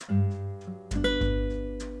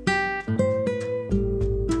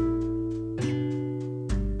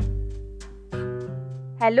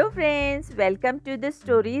Hello friends, welcome to the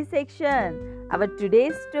story section. Our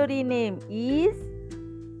today's story name is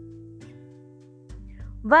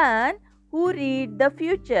One Who Read the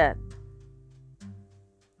Future.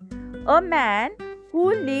 A man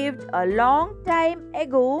who lived a long time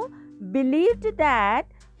ago believed that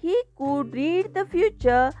he could read the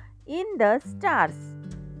future in the stars.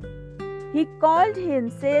 He called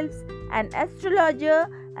himself an astrologer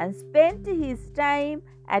and spent his time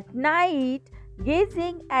at night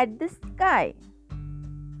gazing at the sky.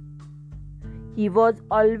 He was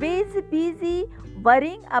always busy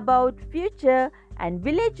worrying about future, and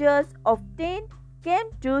villagers often came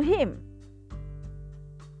to him,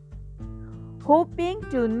 hoping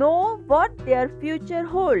to know what their future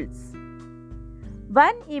holds.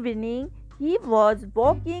 One evening, he was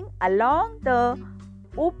walking along the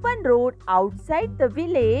open road outside the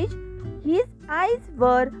village. His eyes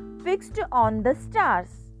were fixed on the stars.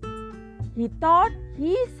 He thought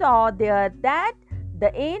he saw there that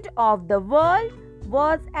the end of the world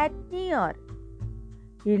was at near.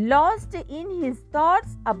 He lost in his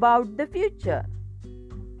thoughts about the future.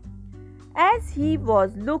 As he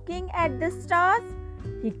was looking at the stars,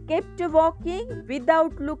 he kept walking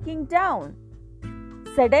without looking down.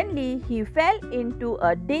 Suddenly, he fell into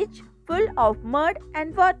a ditch full of mud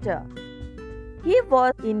and water. He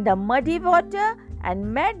was in the muddy water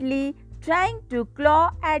and madly trying to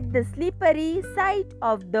claw at the slippery side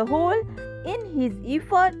of the hole in his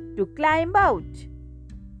effort to climb out.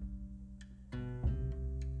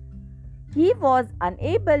 He was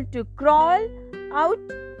unable to crawl out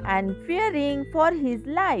and fearing for his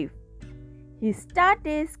life, he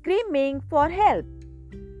started screaming for help.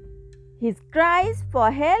 His cries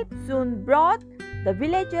for help soon brought the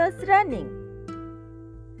villagers running.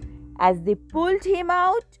 As they pulled him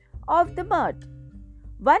out of the mud,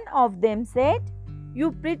 one of them said,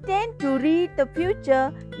 "You pretend to read the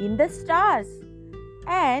future in the stars,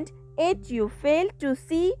 and yet you fail to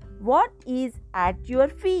see what is at your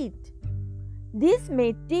feet. This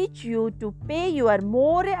may teach you to pay your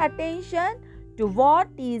more attention to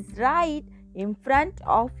what is right in front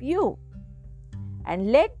of you,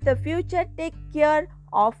 and let the future take care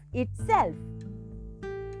of itself."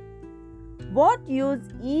 "What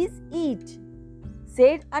use is it,"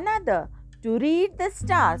 said another, "to read the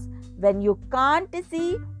stars when you can't see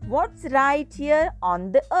what's right here on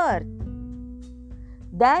the earth?"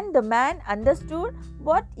 Then the man understood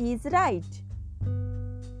what is right.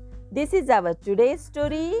 This is our today's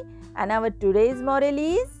story, and our today's moral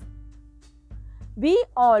is: we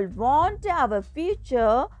all want our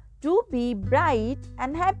future to be bright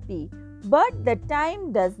and happy, but the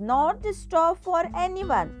time does not stop for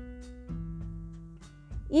anyone.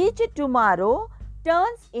 Each tomorrow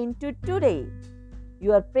turns into today.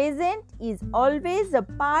 Your present is always a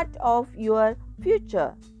part of your future.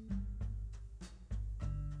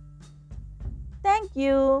 Thank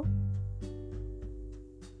you.